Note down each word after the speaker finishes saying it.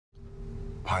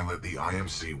Pilot, the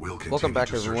IMC will continue Welcome back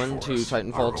to search everyone for to us.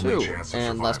 Titanfall Our only 2, chance of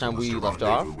and last time survival is we to left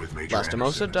off, rendezvous with Major Lastimosa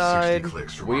Anderson, died, 60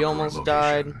 clicks from we our almost current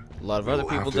died, location. a lot of We other will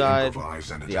people have to died,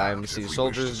 improvise and the adapt IMC if we wish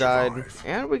soldiers to died, survive.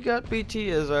 and we got BT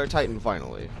as our Titan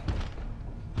finally.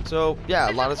 So,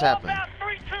 yeah, a lot has happened.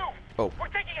 Oh. We're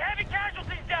taking heavy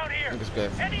casualties down here. This guy.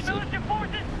 Any militia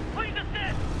forces, please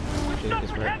assist. We've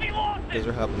suffered heavy losses. Guys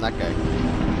are helping that guy.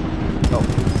 Oh.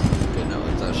 Okay, no,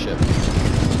 it's a ship.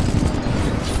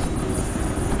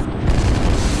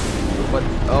 What?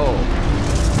 Oh.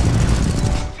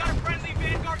 Got a friendly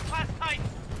Vanguard class Titan.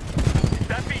 Is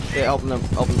that BT? Okay, helping them.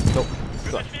 Go. Good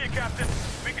to see you, Captain.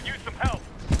 We could use some help.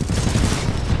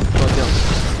 Go down.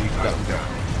 Got him down.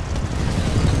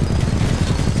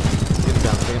 Get him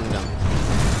down, take him down.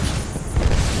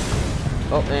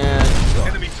 Oh, and go.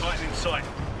 Enemy Titan in sight.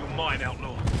 You're mine,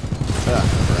 outlaw. Ah,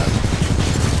 crap.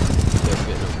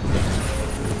 Good.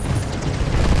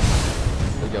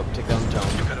 There we go, take down the town.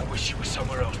 You're gonna wish you were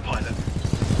somewhere else, pilot.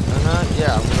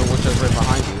 Yeah, I'm gonna wish I was right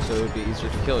behind you, so it would be easier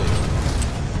to kill you.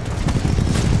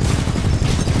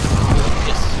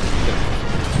 Yes. Good.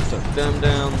 Took them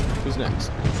down. Who's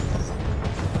next?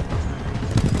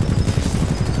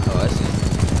 Oh, I see.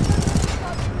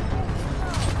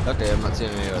 Okay, I'm not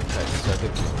seeing any other Titans, so I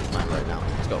think it's mine right now.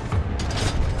 Let's go.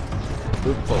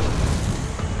 Move forward.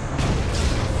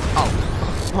 Oh,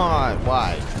 come on,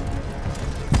 why?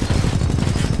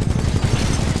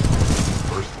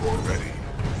 First floor ready.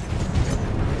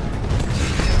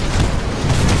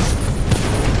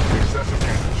 Excessive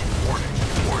damage. Warning.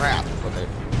 Crap. Okay.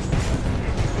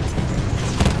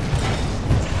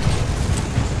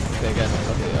 Okay, again.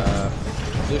 Okay,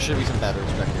 there should be some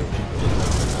batteries back here. We should get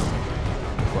them right now.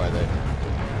 Why are they?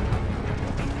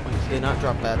 Wait, did they not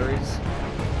drop batteries?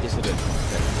 Yes, they did.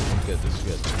 Okay. Good, this is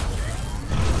good.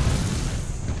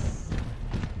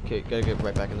 Okay, gotta get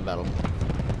right back in the battle.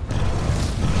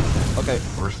 Okay.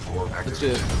 First floor Let's do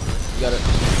activated. it. You got it.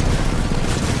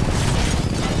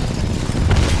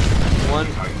 One.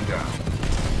 Titan down.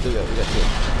 We got two.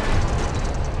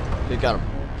 Okay, got him.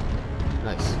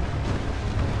 Nice.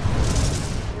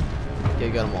 Okay,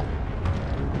 got them all.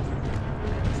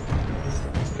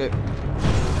 Okay.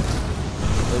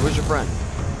 Hey, where's your friend?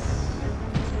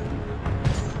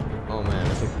 Oh man, I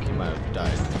think he might have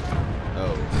died.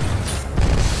 Oh.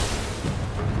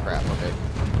 Crap, okay.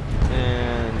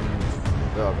 And...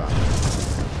 oh god.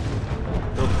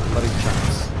 Little bloody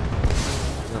chunks.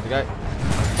 Another guy.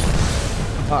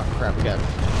 Oh crap, we got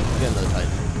another Titan.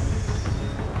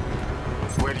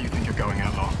 Where do you think you're going,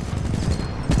 outlaw? I'm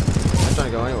not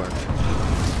trying to go anywhere.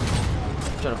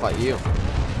 I'm trying to fight you.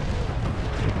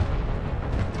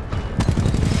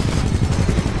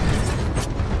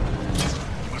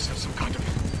 You must have some kind of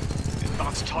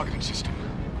advanced targeting system.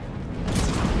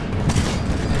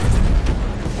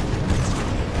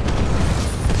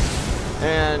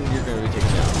 And you're gonna be taken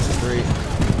down. 3, 2, 1.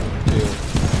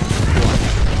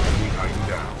 Titan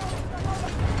down.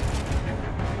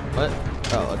 What?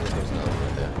 Oh, I guess there's another one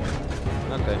right there.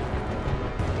 Okay.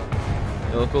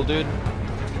 You look cool, dude?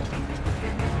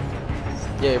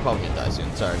 Yeah, you're probably gonna die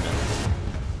soon. Sorry, man.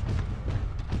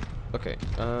 Okay,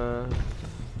 oh,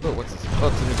 what's this? Oh,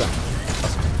 it's a new gun.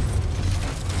 Awesome.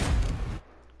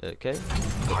 Okay,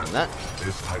 open that.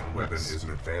 This Titan weapon Nice. is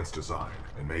an advanced design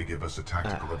and may give us a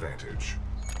tactical advantage.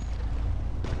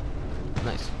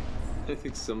 Nice. I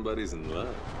think somebody's in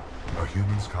love. A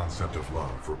human's concept of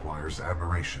love requires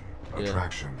admiration,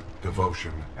 attraction,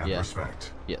 devotion, and Yeah.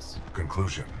 respect. Yes.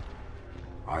 Conclusion.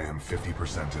 I am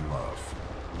 50% in love.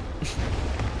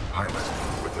 Pilot,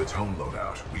 with the tone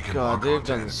loadout, we can God, lock they've onto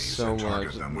done enemies so and target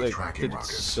much. them They with tracking did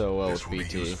rockets. so well This with will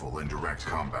BT. be useful in direct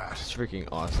combat. It's freaking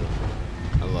awesome.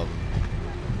 I love them.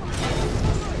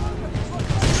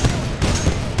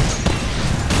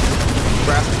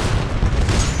 Crap.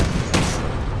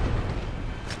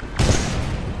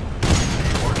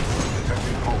 Warning,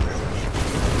 detecting hull damage.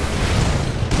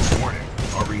 Warning,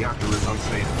 our reactor is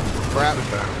unstable. Crap.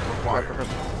 Replacement battery required.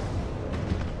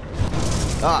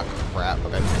 Ah, crap.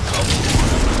 Okay.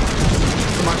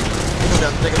 Come on. Take him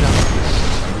down. Take him down.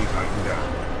 Enemy Titan down.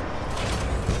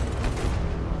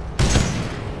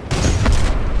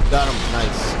 Got him.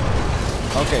 Nice.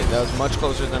 Okay, that was much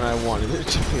closer than I wanted it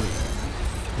to be.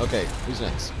 Okay, who's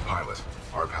next? Pilot,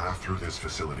 our path through this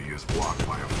facility is blocked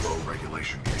by a flow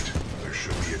regulation gate. There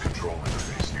should be a control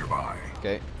interface nearby.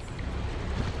 Okay.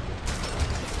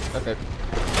 Okay.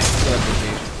 Good luck, BT.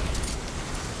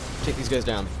 Take these guys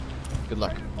down. Good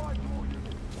luck.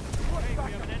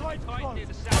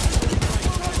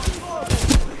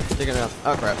 Take him down.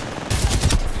 Oh crap.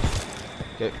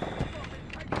 Okay.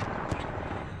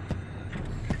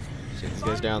 these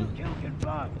guys down.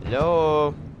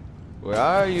 Hello? Where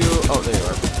are you? Oh, there you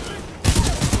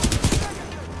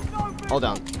are. All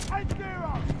down.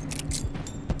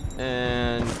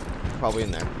 And probably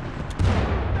in there.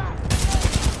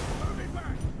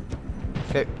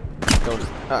 Okay. Go.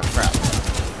 Oh, crap.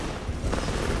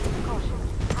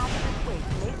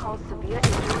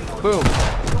 Boom.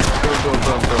 Boom, boom,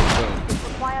 boom, boom, boom.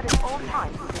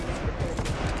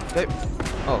 Okay.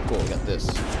 Oh, cool. Got this.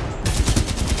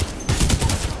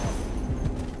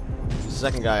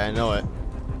 Second guy, I know it.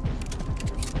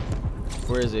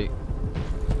 Where is he?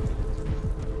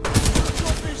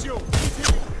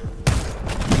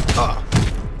 Ah.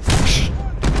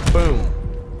 Boom.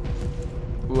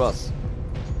 Who else?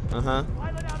 Uh-huh.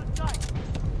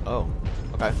 Oh.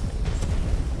 Okay.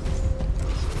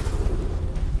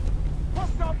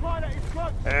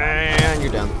 And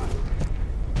you're down.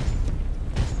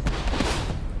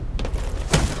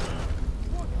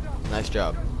 Nice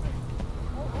job.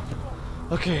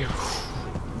 Okay.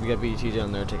 We got BT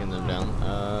down there taking them down.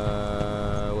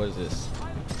 What is this?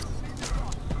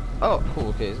 Oh, cool.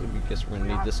 Okay, so I guess we're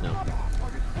gonna need this now.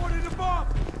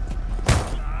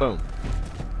 Boom.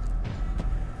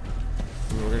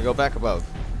 And we're gonna go back above.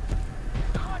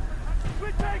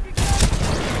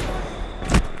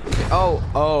 Okay. Oh,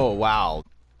 oh, wow.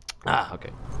 Ah,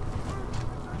 okay.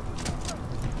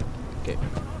 Okay.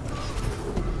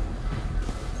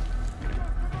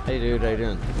 Hey, dude, how you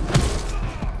doing?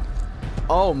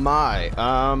 Oh my.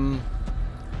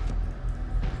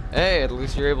 Hey, at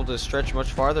least you're able to stretch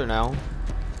much farther now.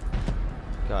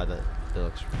 God, that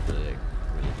looks really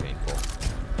painful.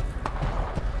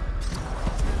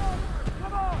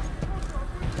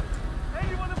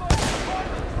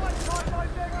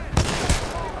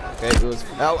 Okay, it was.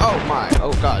 Oh my.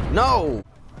 Oh God, no!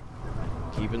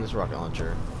 Keeping this rocket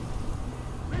launcher.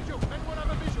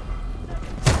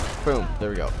 Boom. There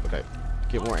we go. Okay.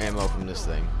 Get more ammo from this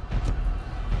thing.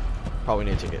 Probably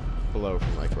need to take it below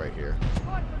from like right here.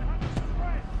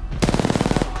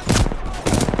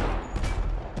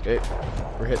 Okay,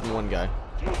 we're hitting one guy.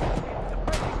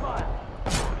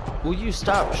 Will you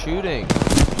stop shooting?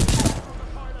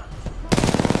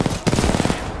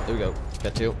 There we go.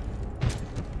 Got two.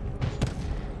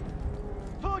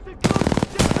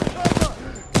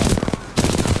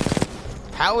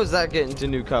 How is that getting to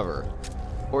new cover?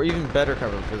 Or even better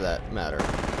cover for that matter.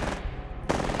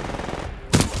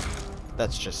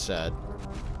 That's just sad.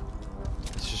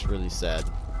 It's just really sad.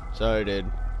 Sorry,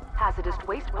 dude. Hazardous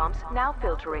waste pumps now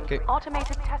filtering. Okay.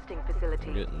 Automated testing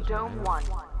facility. Dome 1.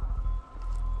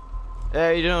 Hey, how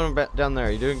you doing down there?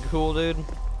 You doing cool, dude?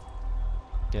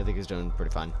 Yeah, I think he's doing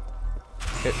pretty fine.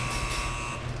 Okay.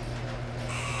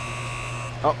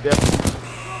 Oh, yep.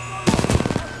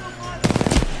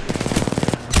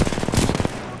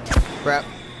 Crap.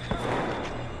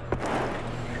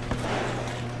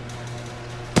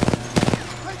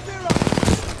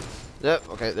 Yep,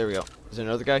 okay, there we go. Is there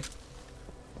another guy? I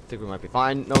think we might be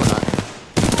fine. No, we're not.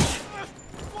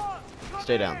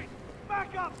 Stay down.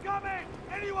 Backup coming!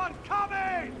 Anyone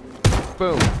coming?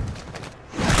 Boom.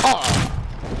 Oh!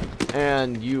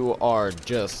 And you are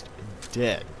just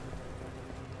dead.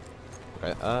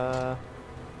 Okay,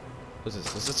 what's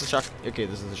this? Is this a shotgun? Okay,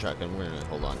 this is a shotgun. We're gonna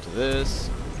hold on to this.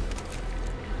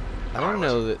 I don't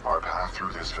know that. Our path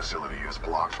through this facility is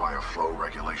blocked by a flow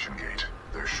regulation gate.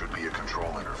 There should be a control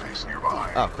interface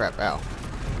nearby. Oh crap! Ow.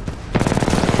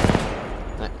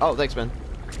 Oh, thanks, man.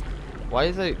 Why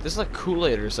is they? This is like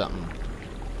Kool-Aid or something.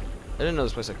 I didn't know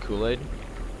this place had Kool-Aid.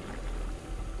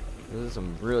 This is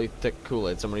some really thick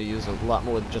Kool-Aid. Somebody used a lot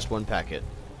more than just one packet.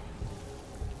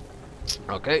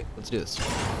 Okay, let's do this.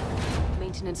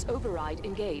 Maintenance override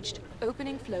engaged.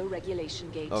 Opening flow regulation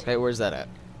gate. Okay, where's that at?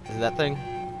 Is it that thing?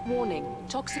 Warning.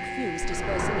 Toxic fumes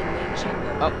dispersing in main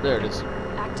chamber. Oh, there it is.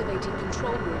 Activating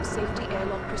control room safety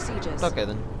airlock procedures. Okay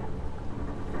then.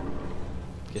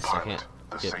 Guess I can't.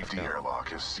 The get safety back out. airlock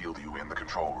has sealed you in the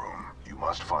control room. You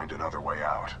must find another way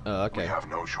out. Oh, okay. We have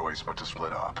no choice but to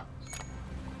split up.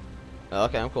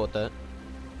 Okay, I'm cool with that.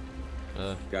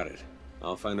 Got it.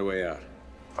 I'll find a way out.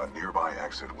 A nearby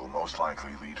exit will most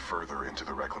likely lead further into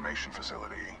the reclamation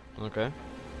facility. Okay.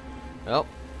 Well,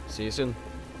 see you soon.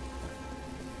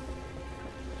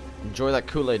 Enjoy that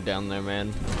Kool-Aid down there,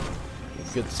 man.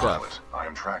 Good stuff. Pilot, I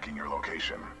am tracking your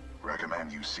location.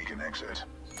 Recommend you seek an exit.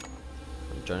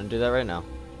 I'm trying to do that right now.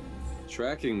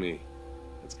 Tracking me.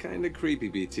 That's kinda creepy,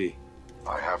 BT.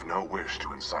 I have no wish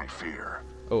to incite fear.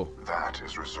 Oh. That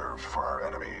is reserved for our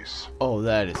enemies. Oh,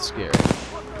 that is scary.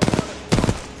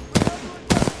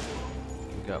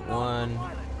 We got one.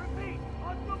 Repeat,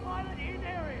 hostile pilot in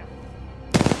area.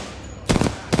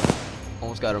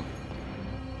 Almost got him.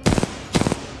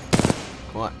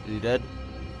 Come on, is he dead?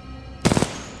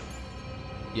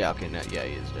 Yeah, okay, no, yeah,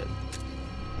 he is dead.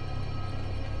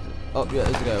 Oh, yeah,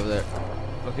 there's a guy over there.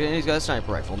 Okay, and he's got a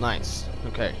sniper rifle. Nice.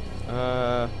 Okay.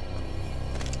 I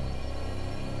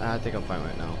think I'm fine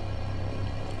right now.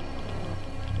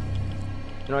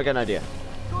 You know, I got an idea.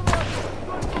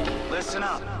 Listen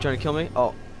up. Trying to kill me?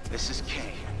 Oh. This is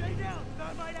Kane.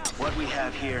 What we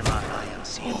have here, my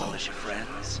IMC and militia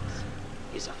friends,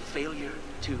 is a failure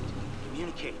to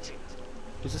communicate.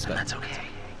 Who's this And guy? that's okay.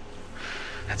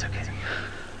 That's okay.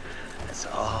 That's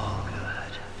all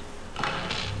good.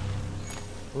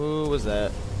 Who was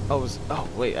that? Oh,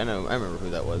 wait, I know. I remember who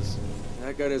that was.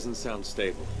 That guy doesn't sound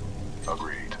stable.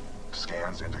 Agreed.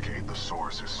 Scans indicate the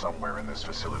source is somewhere in this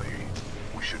facility.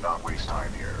 We should not waste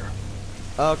time here.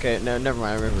 Okay, no, never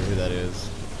mind. I remember who that is.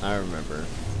 I remember.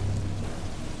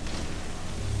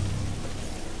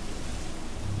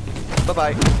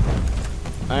 Bye-bye.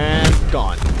 And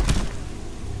gone.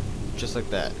 Just like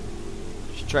that.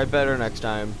 Should try better next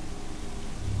time.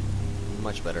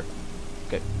 Much better.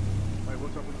 Okay. Hey,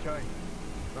 what's up with Kane?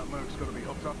 That Merc's got to be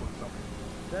hooked up on something.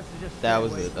 That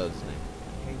was his name.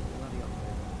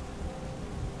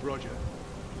 Roger.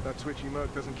 That twitchy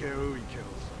Merc doesn't care who he kills.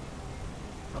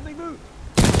 Something move.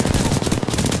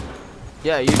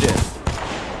 Yeah, you did.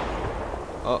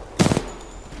 Oh.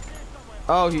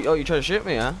 Oh, you tried to shoot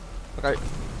me, huh? Okay.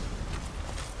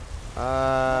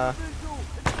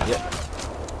 Yep.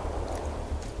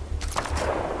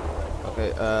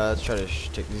 Okay, let's try to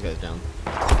take these guys down.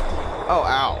 Oh,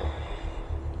 ow.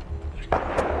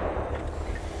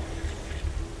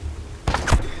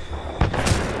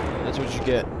 That's what you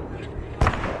get.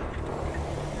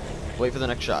 Wait for the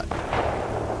next shot.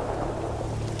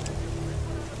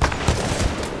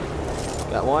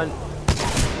 Got 1,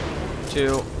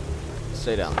 2,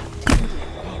 stay down.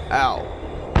 Ow.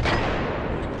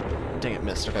 Dang it,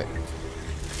 missed. Okay.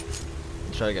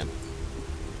 Let's try again.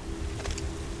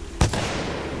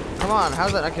 Come on,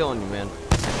 how's that not killing you, man?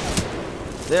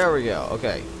 There we go.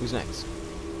 Okay, who's next?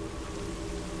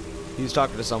 He's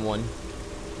talking to someone.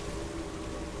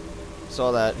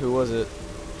 Saw that. Who was it?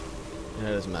 Yeah,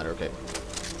 it doesn't matter. Okay.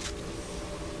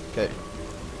 Okay.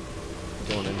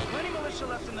 Going in. Plenty militia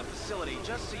left in the facility,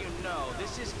 just so you know,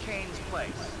 this is Kane's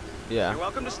place. Yeah. You're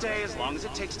welcome to stay as long as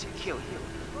it takes to kill you.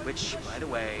 Which, by the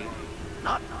way,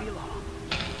 not be long.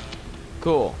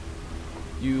 Cool.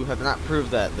 You have not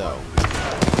proved that, though.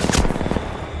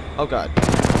 Oh, God.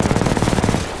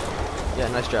 Yeah,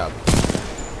 nice job.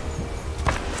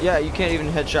 Yeah, you can't even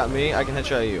headshot me. I can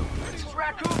headshot you. This is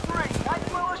Raccoon 3,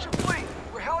 Ninth Militia Fleet.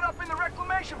 We're held up in the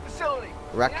reclamation facility.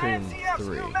 Raccoon The NCF's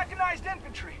 3. new mechanized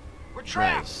infantry. We're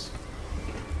trapped. Nice.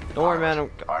 Don't worry, man.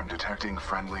 I'm detecting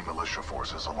friendly militia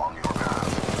forces along your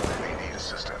path. They may need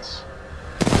assistance.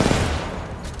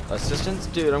 Assistance?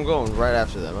 Dude, I'm going right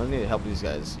after them. I need to help these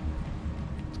guys.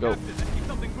 Let's go. Captain, I see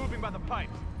something moving by the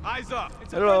pipes. Eyes up.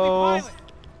 It's a Hello. friendly pilot.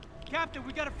 Captain,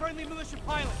 we got a friendly militia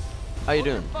pilot. How you Hold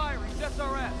doing? your fire. He's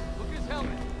SRS. Look at his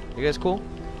helmet. You guys cool?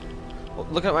 Well,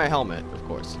 look at my helmet, of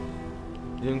course.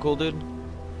 You doing cool, dude?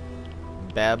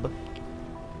 Bab?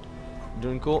 You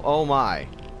doing cool? Oh my.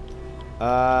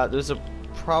 There's a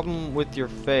problem with your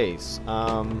face.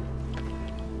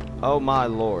 Oh my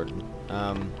lord.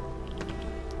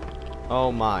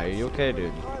 Oh my. Are you okay,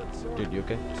 dude? Dude, you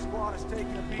okay?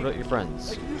 What about your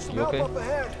friends? You okay?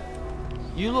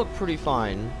 You look pretty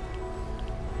fine.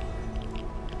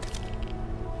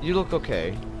 You look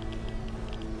okay.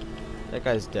 That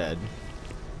guy's dead.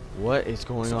 What is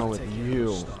going on with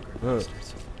you? Ugh.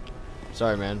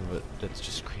 Sorry, man, but that's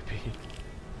just creepy.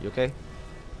 You okay?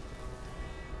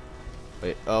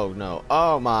 Wait, oh no.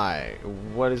 Oh my!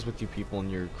 What is with you people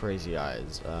and your crazy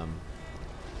eyes?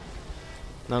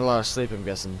 Not a lot of sleep, I'm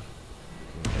guessing.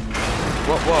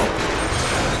 Whoa, whoa!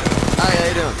 Hi, how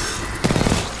you doing?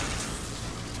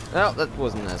 Well, that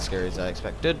wasn't as scary as I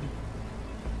expected.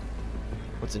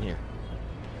 What's in here?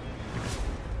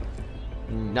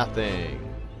 Nothing.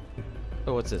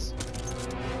 Oh, what's this?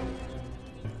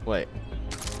 Wait.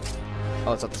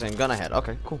 Oh, it's not the same gun I had.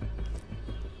 Okay, cool.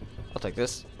 I'll take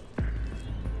this.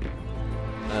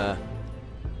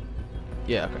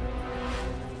 Yeah, okay.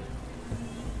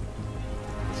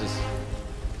 What's this?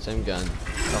 Same gun.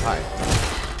 Oh, hi.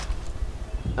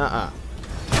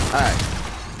 Alright.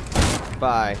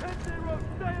 Bye.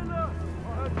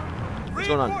 What's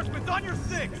going on? Reinforcements on your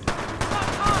 6.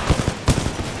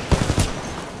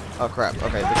 Oh crap,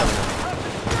 okay, they're coming in.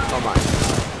 Oh my.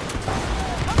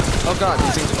 Oh god,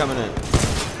 these things are coming in.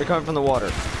 They're coming from the water.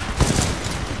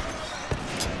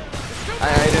 Hi,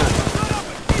 how you doing?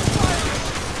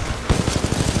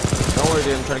 Don't worry,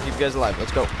 dude, I'm trying to keep you guys alive.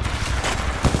 Let's go.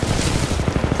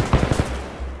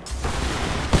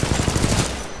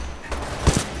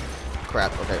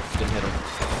 crap. Okay, didn't hit him.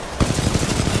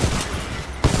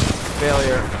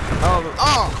 Failure.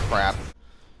 Oh, crap.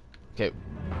 Okay,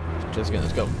 just again,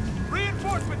 let's go.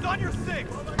 Reinforcements on your 6! Yep,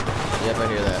 I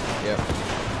hear that. Yep.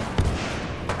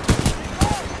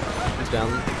 He's down.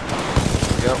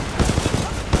 There we go.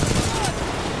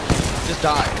 Just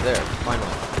die. There,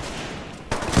 finally.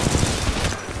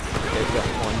 Okay, we got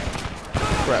one.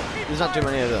 Crap. There's not too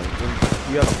many of them. When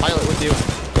you have a pilot with you,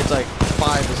 it's like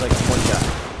 5 is like one guy.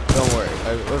 Don't worry.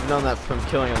 I've known that from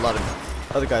killing a lot of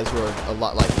other guys who are a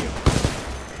lot like you.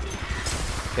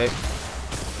 Okay.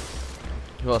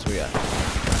 Who else we got?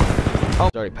 Oh,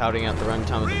 it's already pouting out the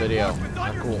runtime of the video.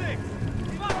 Not cool.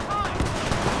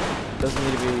 Doesn't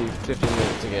need to be 15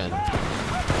 minutes again.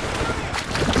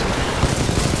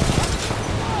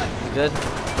 He's dead?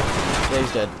 Yeah,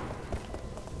 he's dead.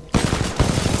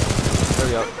 There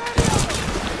we go.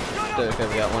 Okay,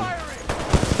 we got one.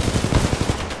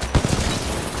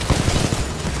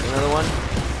 Another one.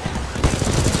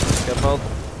 Got both.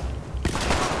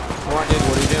 Come on, dude,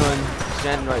 what are you doing?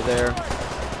 Standing right there.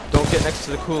 Don't get next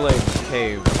to the Kool-Aid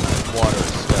cave water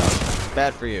stuff.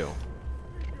 Bad for you.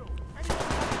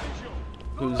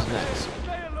 Who's next?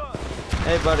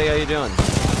 Hey, buddy, how you doing?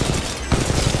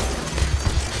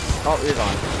 Oh, you're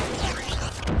gone.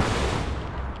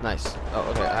 Nice. Oh,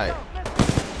 okay, hi.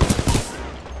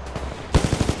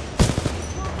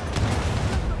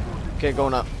 Okay,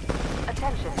 going up.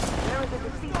 Attention, there is a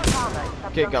deceased pilot.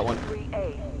 Okay, got one.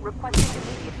 3A, requesting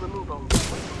immediate removal.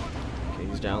 Okay,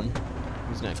 he's down.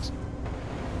 Who's next?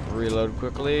 Reload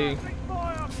quickly.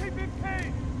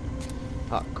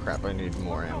 Oh crap, I need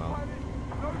more ammo.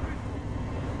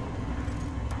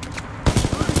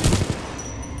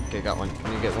 Okay, got one.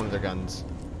 Can you get one of their guns?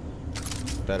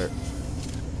 Better.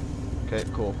 Okay,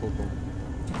 cool.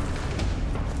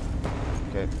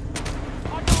 Okay.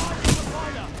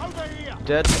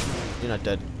 Dead? You're not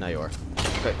dead. Now you are.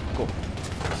 Okay, cool.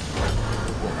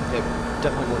 Okay,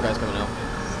 definitely more guys coming out.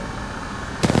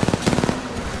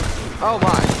 Oh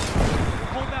my!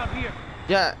 Hold out here.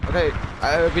 Yeah, okay.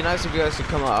 It would be nice if you guys could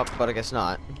come up, but I guess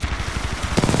not.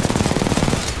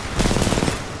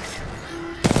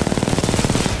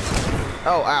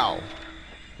 Oh, ow.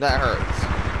 That hurts.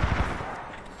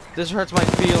 This hurts my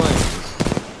feelings.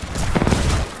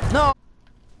 No!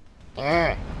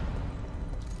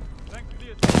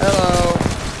 Hello.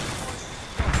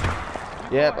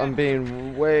 Yep, I'm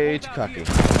being way too cocky.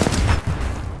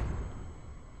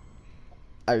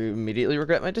 I immediately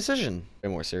regret my decision.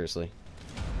 More seriously.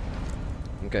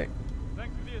 Okay.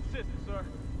 Thanks for the assist, sir.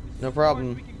 No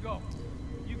problem. We can go.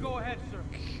 You go ahead, sir.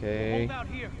 Okay. Hold out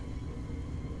here.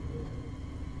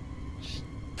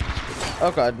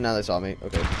 Oh god, now they saw me.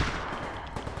 Okay.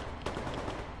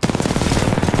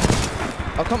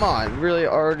 Oh come on, really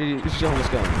already showing this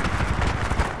gun.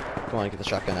 Come on, get the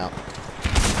shotgun out.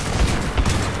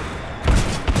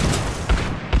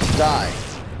 Die.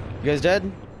 You guys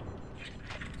dead?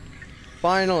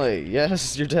 Finally!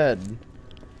 Yes, you're dead.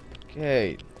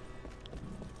 Okay.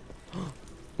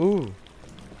 Ooh.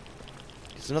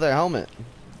 It's another helmet.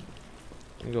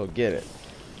 Let me go get it.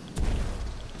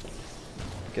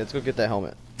 Okay, let's go get that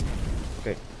helmet.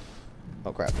 Okay.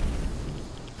 Oh crap.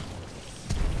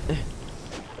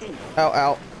 Ow,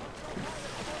 ow.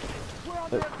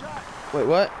 Wait,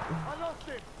 what?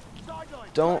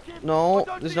 Don't, no,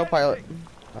 there's no pilot.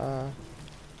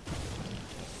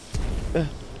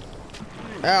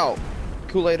 Ow.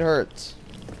 Kool-Aid hurts.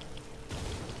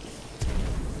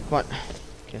 Come on.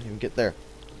 Can't even get there.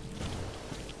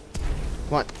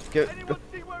 Come on, get.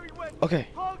 Okay.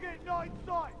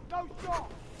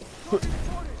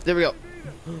 There we go.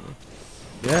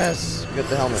 Yes, get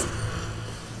the helmet.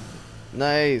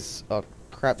 Nice. Oh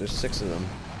crap, there's 6 of them.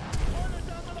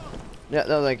 Yeah,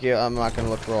 no thank you. I'm not gonna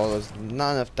look for all those.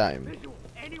 Not enough time.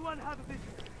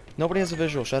 Nobody has a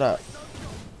visual, shut up.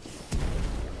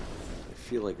 I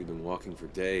feel like we've been walking for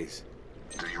days.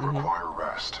 Do you require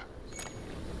rest?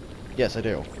 Yes, I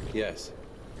do. Yes.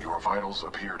 Your vitals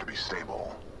appear to be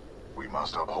stable. We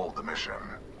must uphold the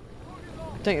mission.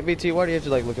 Dang it, BT, why do you have to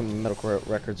like look at medical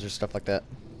records or stuff like that?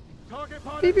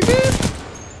 Beep, beep, beep.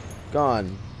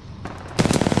 Gone.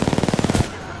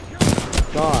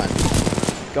 Gone.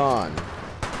 Gone.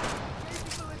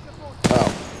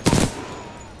 Oh.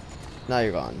 Now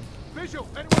you're gone.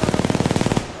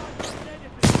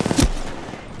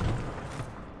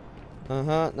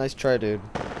 Uh-huh. Nice try, dude.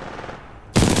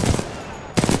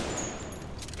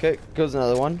 Okay, goes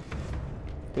another one.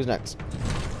 Who's next?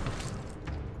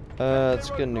 Let's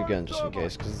get a new gun just in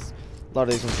case, because a lot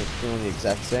of these ones are feeling the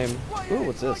exact same. Ooh,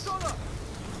 what's this?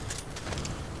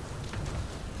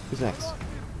 Who's next?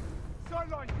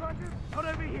 supply line, trackers. Not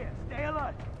over here. Stay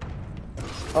alert.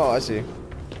 Oh, I see.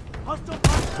 Hostile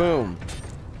contact. Boom.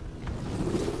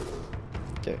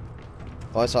 Okay.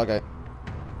 Oh, I saw a guy.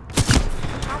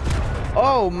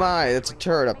 Oh my, it's a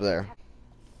turret up there.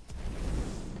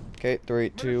 Okay, 3,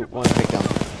 2, 1, take down.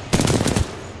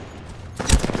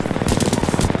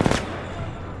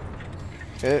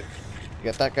 Okay, you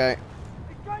got that guy.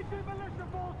 Engaging militia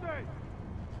forces.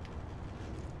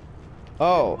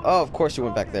 Oh, of course you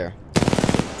went back there.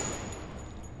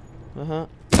 Uh-huh.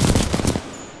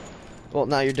 Well,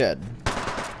 now you're dead.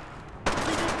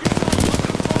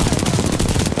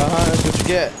 Uh-huh, that's what you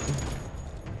get.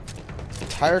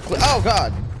 Entire clip. Oh,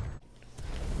 God!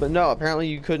 But no, apparently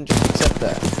you couldn't just accept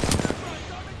that.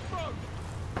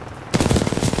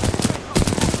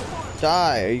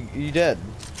 Die! Are you dead?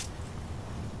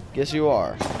 Guess you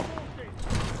are.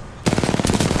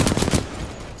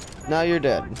 Now you're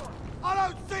dead. I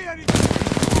don't see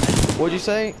anything. What'd you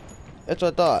say? That's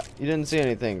what I thought. You didn't see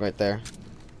anything right there.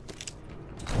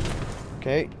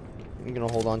 Okay. I'm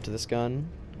gonna hold on to this gun.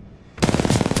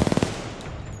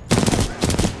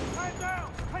 Hands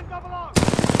down. 10 double up.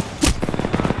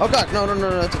 Oh god, no,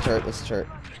 that's a turret, that's a turret.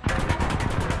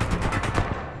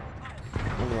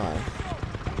 Never mind.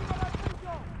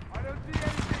 I don't see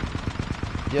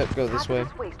anything. Yep, go this way.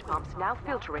 Hazardous waste pumps now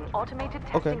filtering automated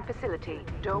testing facility,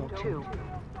 Dome 2.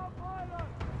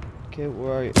 Okay,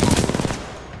 where are you?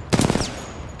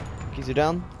 Keys are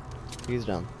down? Keys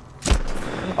down.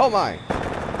 Oh my!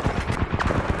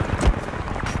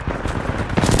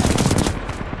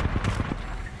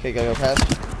 Okay, gotta go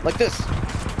past. Like this!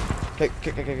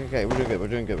 Okay, we're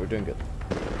doing good.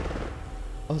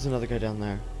 Oh, there's another guy down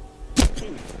there.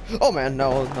 Oh man,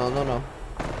 no.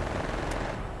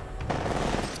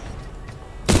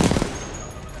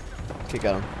 Okay,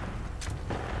 got him.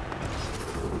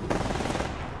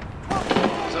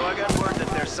 So I got word that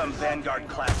there's some Vanguard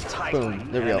class Titan Boom,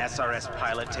 and there we an go. SRS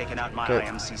pilot taking out my Okay.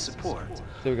 IMC support.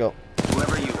 There we go.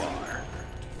 Whoever you are,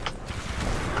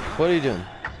 What are you doing?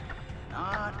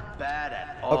 not bad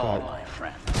at all, God. my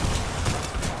friend.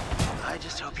 I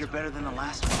just hope you're better than the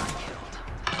last one I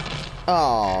killed.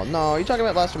 Oh, no, you talking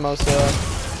about Lastimosa?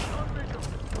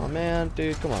 Oh man,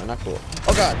 dude, come on, not cool.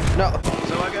 Oh god, no!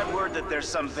 So I got word that there's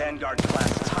some Vanguard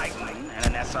class Titan and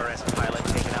an SRS pilot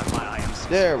taking out my IMC.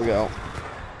 There we go.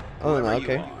 Oh no, Whoever you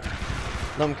okay. are,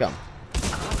 Let him come.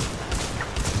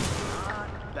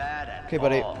 not bad at Okay,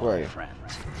 buddy, all, where are my you? friend.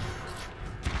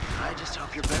 I just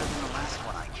hope you're better than the last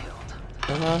one I killed.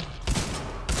 Uh-huh.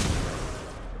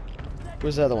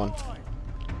 Where's the other one?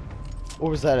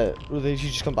 Or was that it? Or did you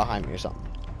just come behind me or something?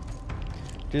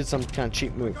 Did some kind of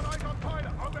cheap move. Eyes on pilot.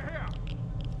 Over here.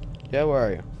 Yeah, where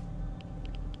are you?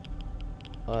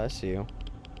 Oh, I see you.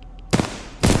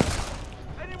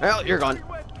 Well, you're gone.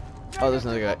 Oh, there's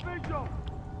another guy. Visual.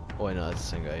 Oh, wait, no, that's the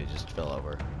same guy. He just fell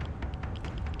over.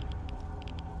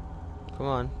 Come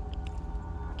on.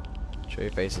 Show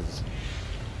your faces.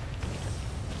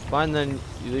 Fine, then.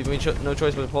 You leave me no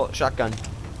choice but to pull a shotgun.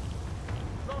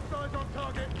 Soft eyes on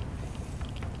target.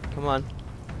 Come on.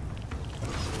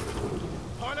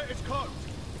 Pilot is close.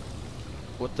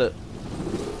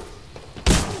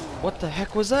 What the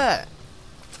heck was that?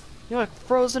 You're like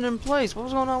frozen in place. What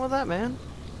was going on with that, man?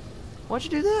 Why'd you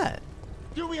do that?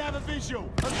 Do we have a visual?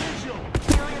 A visual.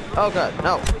 Oh god,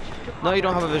 no. No, you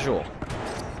don't have a visual.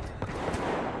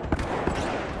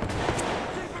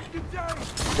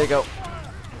 There you go.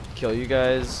 Kill you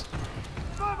guys.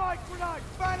 Thermite grenade.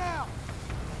 Fan out.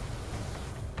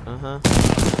 Uh-huh.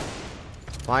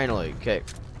 Finally, okay.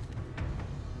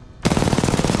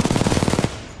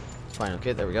 Fine,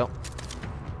 okay, there we go.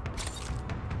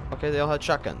 Okay, they all had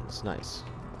shotguns. Nice.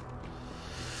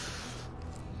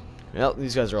 Well,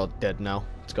 these guys are all dead now.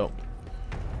 Let's go.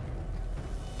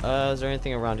 Is there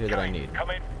anything around here that I need?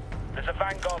 Come in. There's a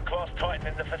Vanguard class Titan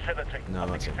in the facility. No, I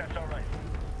that's think it. it's SRS.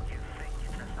 You think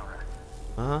it's SRS?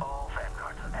 Uh-huh. All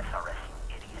Vanguards are SRS,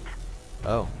 you idiot.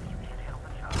 Oh. You can't help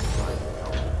it, Charlie.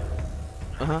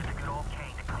 Uh-huh. Stick it all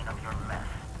Kane to clean up your mess.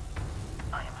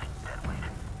 I am dead weight.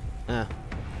 Yeah.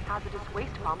 Hazardous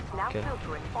waste pumps now Okay.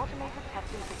 filtering automated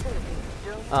testing facility,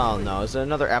 Dome Oh 3. no, is there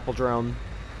another apple drone?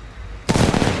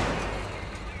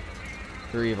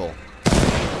 You're evil.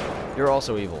 You're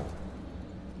also evil.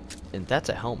 And that's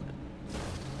a helmet.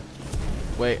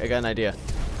 Wait, I got an idea.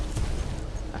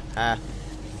 Aha.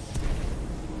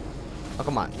 Oh,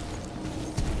 come on.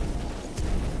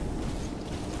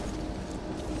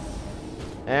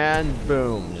 And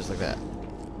boom, just like that.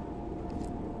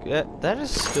 That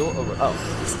is still a...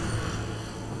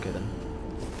 Oh. Okay then.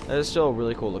 That is still a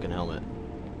really cool looking helmet.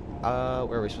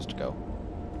 Where are we supposed to go?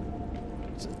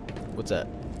 What's that?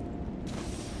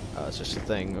 Oh, it's just a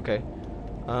thing. Okay.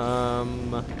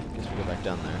 Guess we go back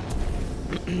down there.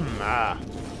 Ah.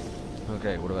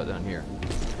 Okay, what about down here?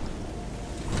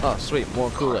 Oh, sweet, more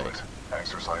Kool-Aid. Pilot,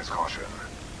 exercise caution.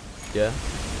 Yeah?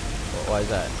 Well, why is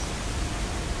that?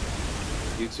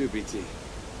 You too, BT.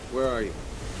 Where are you?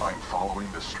 I'm following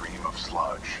the stream of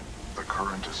sludge. The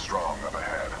current is strong up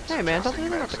ahead. Hey man, don't say suggesting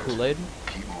that an about the exit. Kool-Aid.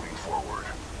 Keep moving forward.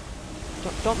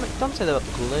 Don't say that about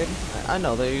the Kool-Aid. I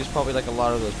know they use probably like a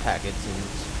lot of those packets and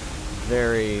it's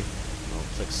very, well,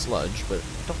 it's like sludge, but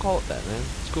don't call it that, man.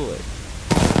 It's Kool-Aid.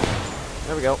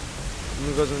 There we go. And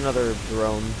there goes another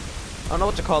drone. I don't know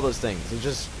what to call those things. They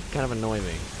just kind of annoy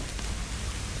me.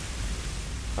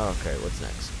 Okay, what's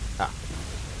next? Ah.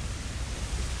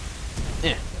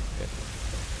 Yeah. Okay.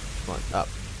 Come on, up.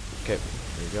 Okay,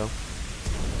 there you go.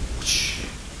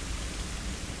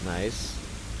 Nice.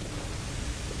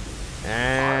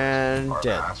 And Our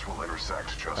dead. paths will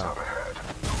intersect just up ahead.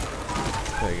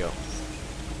 There you go.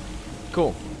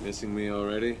 Cool. Missing me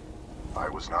already? I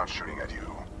was not shooting at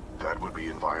you. That would be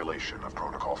in violation of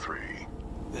Protocol 3.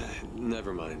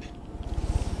 Never mind.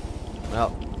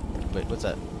 Well, wait, what's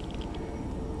that?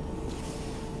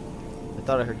 I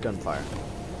thought I heard gunfire.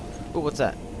 Oh, what's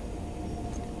that?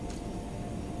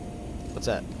 What's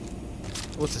that?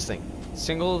 What's this thing?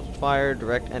 Single fire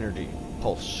direct energy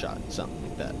pulse shot, something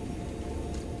like that.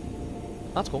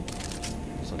 That's cool.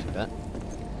 Something like that.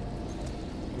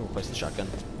 We'll replace the shotgun.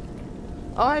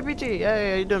 Oh, hi BT.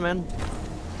 Hey, how you doing, man?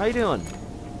 How you doing?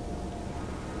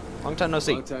 Long time no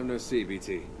see. Long time no see,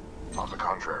 BT. On the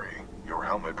contrary, your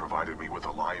helmet provided me with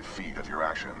a live feed of your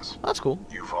actions. That's cool.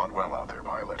 You fought well out there,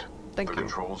 pilot. Thank the you.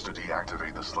 controls to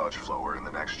deactivate the sludge flower in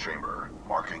the next chamber,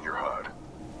 marking your HUD.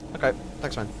 Okay,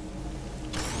 thanks, man.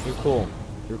 You're cool.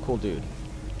 You're a cool dude.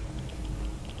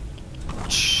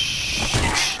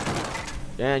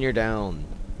 And you're down.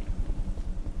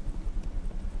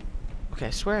 Okay, I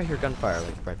swear I hear gunfire,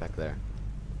 like, right back there.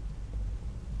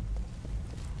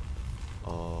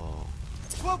 Oh.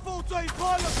 114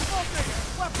 pilot spotted!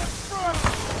 Weapons through!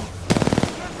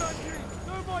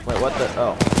 Wait, what the?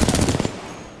 Oh.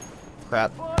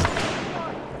 Crap.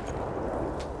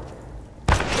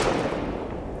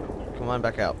 Come on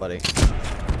back out, buddy.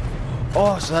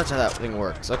 Oh, so that's how that thing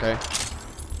works. Okay.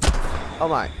 Oh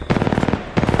my.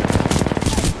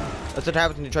 That's what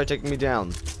happens when you try taking me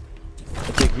down.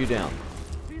 I take you down.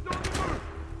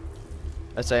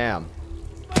 Yes, I am.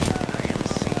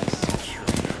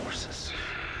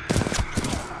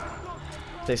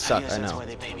 They suck, I That's know. why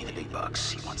they pay me the big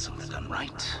bucks. You want something done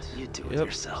right? You do it Yep.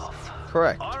 yourself.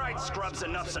 Correct. All right, scrubs,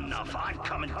 enough's enough. I'm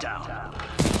coming down.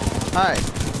 Hi.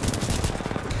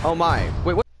 Oh my.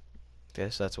 Wait, what?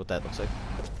 Guess that's what that looks like.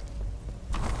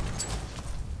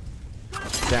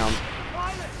 Down.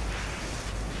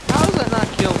 How does that not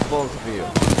kill both of you?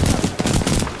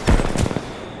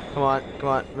 Come on,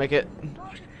 make it.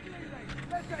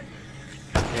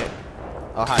 Yeah.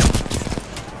 Oh, hi.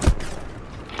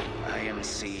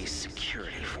 IMC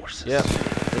security forces. Yep.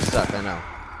 They suck, I know.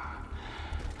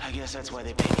 I guess that's why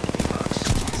they pay me the big bucks.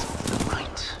 Something done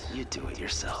right? You do it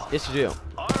yourself. Yes, you do.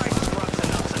 All right, scrubs,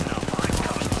 enough's enough. I'm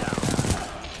coming down.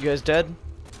 You guys dead?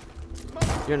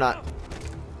 You're not.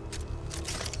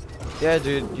 Yeah,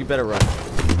 dude, you better run.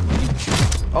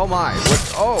 Oh my,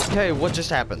 what? Oh, okay, what just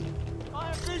happened?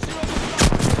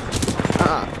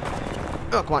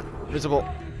 Oh, come on, visible.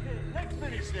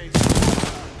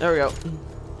 There we go.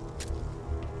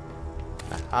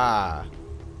 Ah.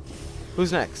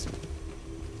 Who's next?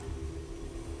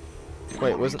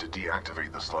 Wait, You was need it? to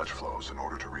deactivate the sludge flows in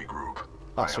order to regroup.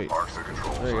 Oh, I have sweet. marked the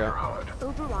controls There you on go. your HUD.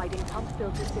 Overriding pump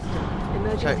filter system.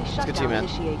 Emergency Okay, let's get to you, shutdown man.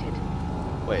 initiated.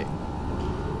 Wait.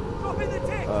 Drop in the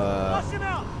tick! Flush him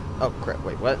out! Oh crap,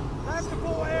 wait, what? Have the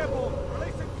ball airborne!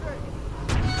 Releasing three!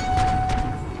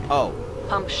 Oh.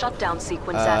 Pump shutdown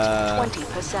sequence at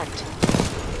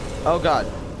 20%. Oh god.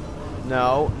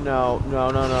 No.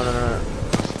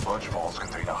 Sludge falls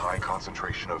contain a high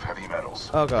concentration of heavy metals.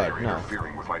 Oh god, They are no.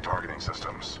 interfering with my targeting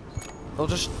systems. Oh,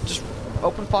 just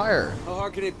open fire. How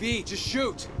hard can it be? Just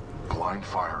shoot! Blind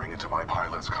firing into my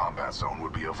pilot's combat zone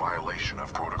would be a violation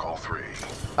of Protocol 3.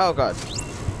 Oh god.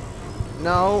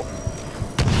 No.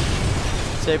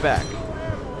 Stay back.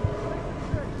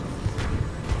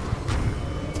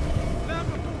 Land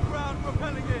the full ground,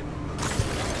 propelling in!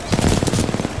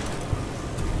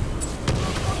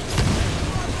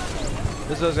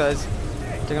 There's those guys.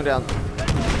 Take them down.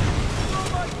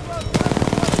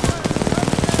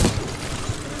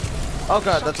 Oh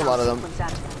god, that's a lot of them. Sequence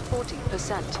at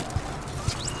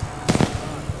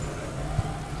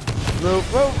 40%.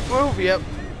 Move. Yep.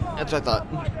 That's what I thought.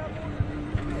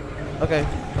 Okay.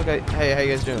 Hey, how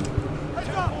you guys doing? Let's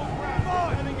go!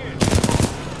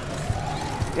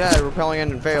 Yeah, repelling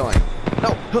in and failing.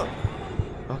 No! Huh.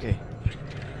 Okay.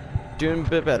 Doing a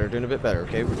bit better,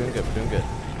 okay? We're doing good,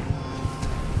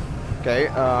 Okay,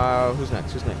 who's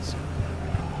next?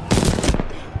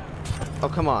 Oh,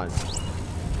 come on.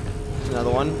 There's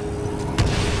another one.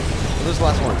 Oh, there's the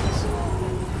last one.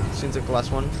 Seems like the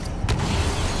last one.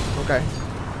 Okay.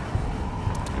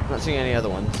 I'm not seeing any other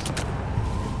ones.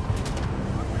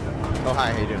 Oh,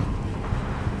 hi, how you doing?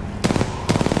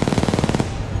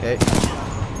 Okay.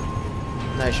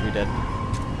 Now you should be dead.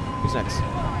 Who's next?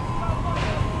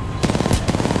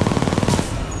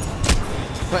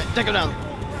 Wait, take him down!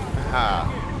 Ah.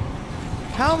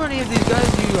 How many of these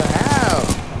guys do you have?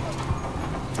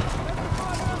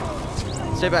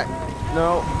 Stay back.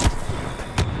 No.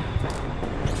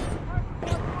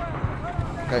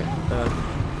 Okay,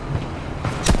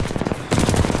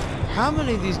 how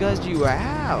many of these guys do you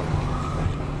have?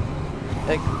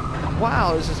 Like,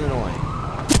 wow, this is annoying.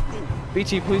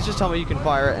 BT, please just tell me you can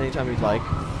fire it anytime you'd like.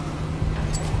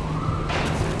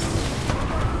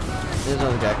 There's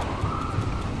another guy.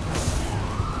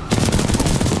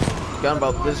 Got him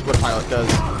both. This is what a pilot does.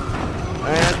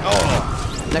 And,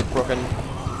 oh! Neck broken.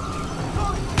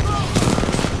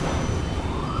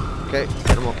 Okay,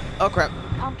 get him up. Oh, crap.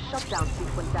 Pump shutdown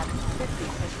sequence at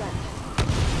 50%.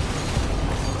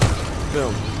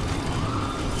 Boom.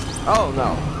 Oh,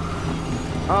 no.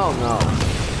 Oh, no.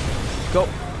 Go.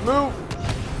 Move.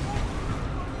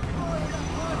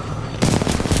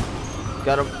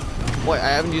 Got him. Wait, I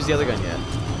haven't used the other gun yet.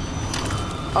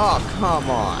 Oh, come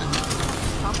on.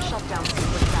 Pump shutdown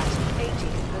sequence at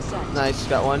 80%. Nice,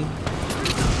 got one.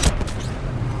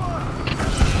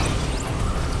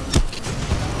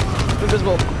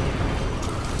 Invisible.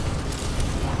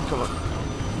 Come on.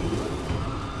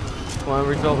 Come on,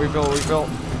 refill.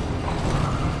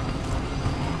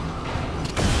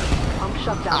 Pump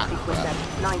shutdown sequence at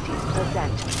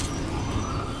 90%.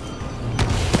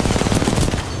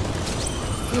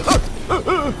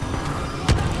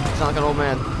 Sound like an old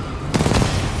man.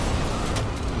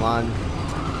 Come on.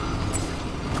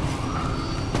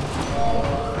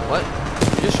 What?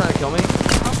 You just trying to kill me?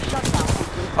 Pump shutdown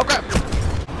sequence. Oh crap!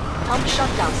 Pump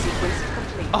shutdown sequence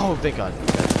complete. Oh, thank God.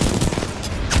 Okay.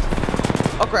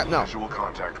 Oh crap! No. Visual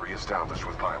contact reestablished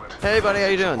with pilot. Hey, buddy, how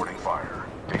you doing? Supporting fire.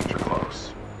 Danger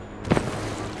close.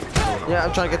 Yeah,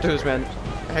 I'm trying to get through this, man.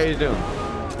 How you doing?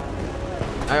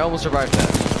 I almost survived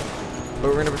that, but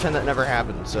we're gonna pretend that never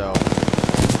happened. So.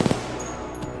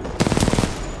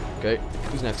 Okay,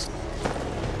 who's next?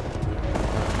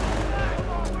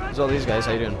 There's all these guys.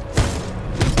 How you doing?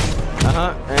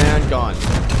 And gone.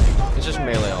 It's just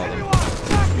melee all of them.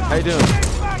 How you doing?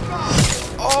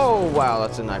 Oh wow,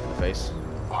 that's a knife in the face.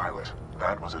 Pilot,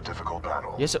 that was a difficult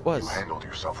battle. Yes, it was. You handled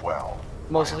yourself well.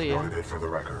 Mostly, I have yeah. noted it for the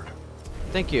record.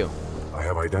 Thank you. I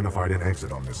have identified an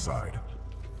exit on this side.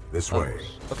 This way.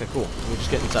 Okay, cool. We'll just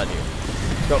get inside here.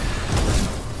 Go.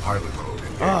 Pilot mode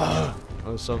engaged. I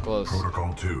was so close.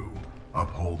 Protocol 2.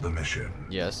 Uphold the mission.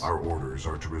 Yes. Our orders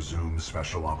are to resume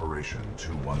Special Operation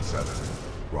 217.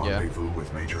 Rendezvous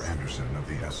with Major Anderson of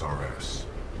the SRS.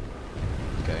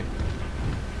 Okay.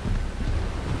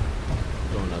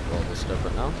 Going up all this stuff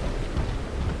right now.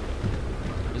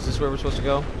 Is this where we're supposed to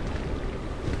go?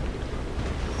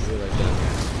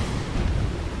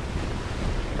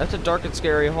 That's a dark and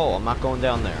scary hole. I'm not going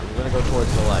down there. I'm gonna go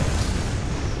towards the light.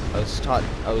 I was taught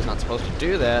I was not supposed to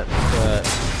do that, but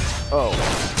oh.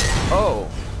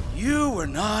 You were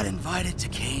not invited to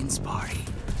Kane's party,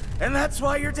 and that's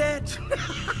why you're dead.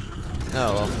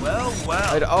 Oh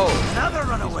Well. Another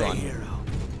runaway gone. hero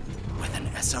with an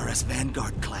SRS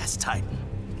Vanguard class Titan.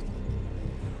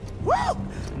 Woo!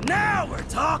 Now we're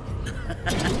talking.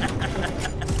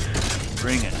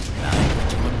 Bring it.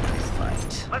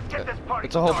 Fight. Let's get this party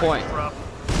It's the whole started, point. bro.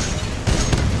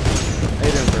 How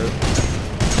you doing, Drew?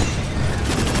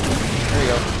 There you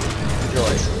go.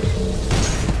 Enjoy.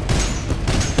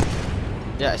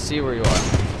 Yeah, I see where you are.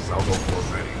 Salvo force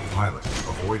ready. Pilot,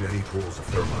 avoid any pools of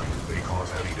thermite. They cause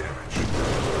heavy damage.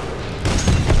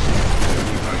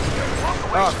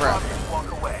 Oh crap.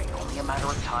 Walk away. Only a matter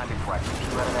of time before I put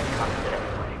you out of that cockpit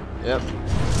anyway. Yep.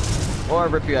 Or I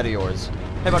rip you out of yours.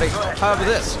 Hey buddy, how about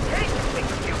this?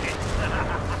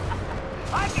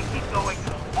 I can keep going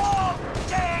all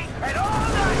day and all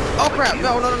night. Oh crap!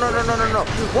 No!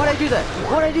 Why'd I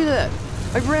do that?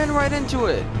 I ran right into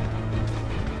it.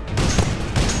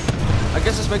 I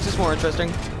guess this makes this more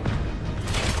interesting.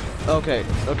 Okay,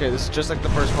 this is just like the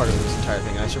first part of this entire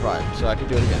thing. I survived, so I can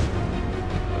do it again.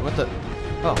 Wait, what the?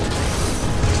 Oh.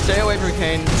 Stay away from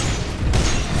Kane.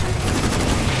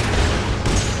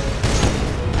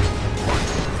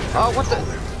 Oh, what the?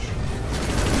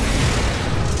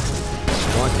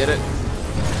 Come on, get it.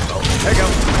 There you go.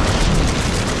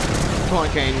 Come on,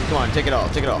 Kane. Come on, take it all.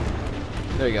 Take it all.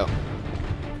 There you go.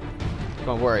 Come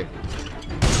on, worry.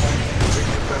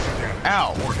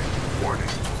 Ow! Warning.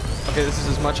 Okay, this is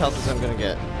as much health as I'm gonna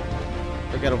get.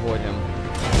 I gotta avoid him.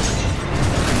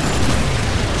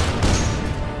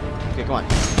 Okay, come on.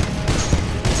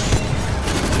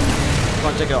 Come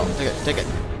on, take it all. Take it. Take it.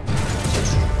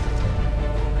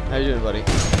 How you doing, buddy?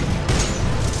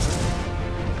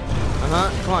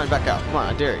 Come on, back out. Come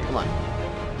on, I dare you. Come on.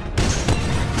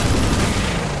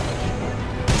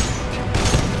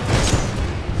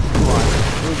 Come on.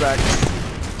 Move back.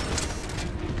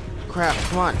 Crap,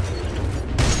 come on.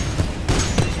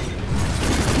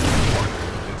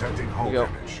 Detecting hull Go.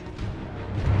 damage.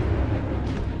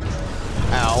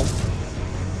 Ow.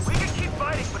 We can keep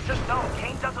fighting, but just know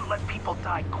Kane doesn't let people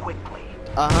die quickly.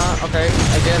 Okay,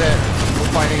 I get it.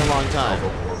 We're fighting a long time.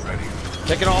 We're ready.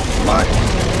 Take it all. Come on.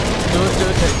 Do it,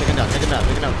 take it down, take it down,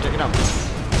 take it down, take it down.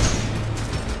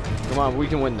 Come on, we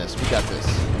can win this. We got this.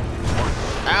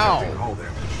 Ow! Detecting hull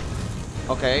damage.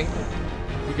 Okay.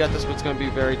 We got this, but it's gonna be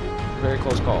very, very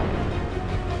close call.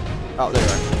 Oh, there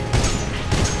you are.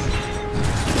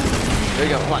 There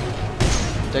you go, come on.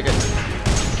 Take it.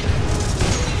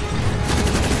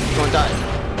 Come on, die.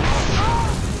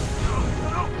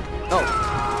 Oh.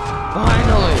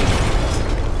 Finally!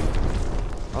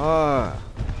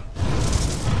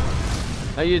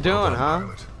 How you doing, huh?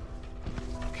 Pilot.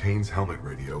 Kane's helmet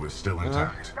radio is still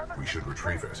intact. We should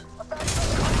retrieve it.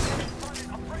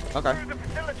 Okay.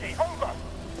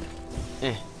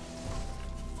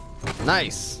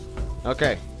 Nice.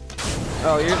 Okay.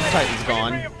 Oh, your Titan's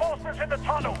gone.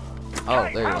 Oh,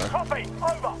 there you are.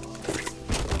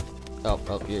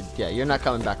 Oh, you're not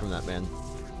coming back from that, man.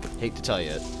 Hate to tell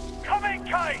you it. Come in,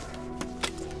 Kane!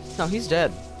 No, he's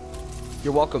dead.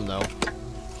 You're welcome, though.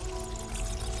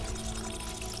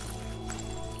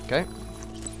 Okay.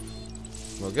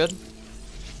 We're good.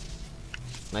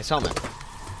 Nice helmet.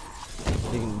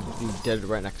 You can be dead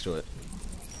right next to it.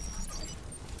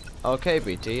 Okay,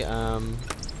 BT. Yeah,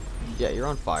 you're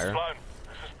on fire. Sloan,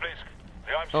 this is Blisk.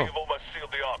 The IMC have almost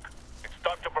sealed the Ark. It's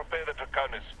time to prepare the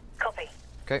Draconis. Copy.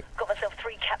 Okay. Got myself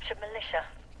 3 captured militia.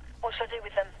 What should I do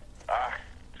with them?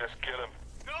 Just kill him.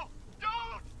 No!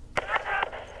 Don't!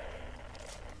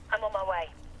 I'm on my way.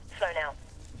 Slow now.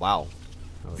 Wow.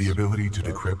 The ability to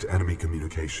decrypt enemy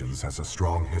communications has a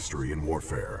strong history in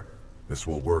warfare. This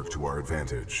will work to our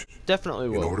advantage. Definitely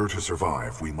will. In order to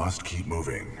survive, we must keep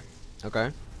moving.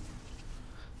 Okay.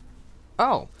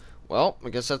 Oh, well, I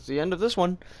guess that's the end of this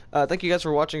one. Thank you guys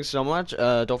for watching so much.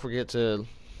 Don't forget to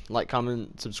like,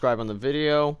 comment, subscribe on the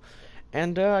video.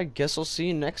 And I guess I'll see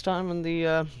you next time in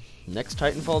the next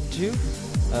Titanfall 2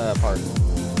 part.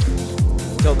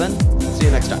 Till then, see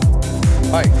you next time.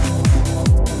 Bye.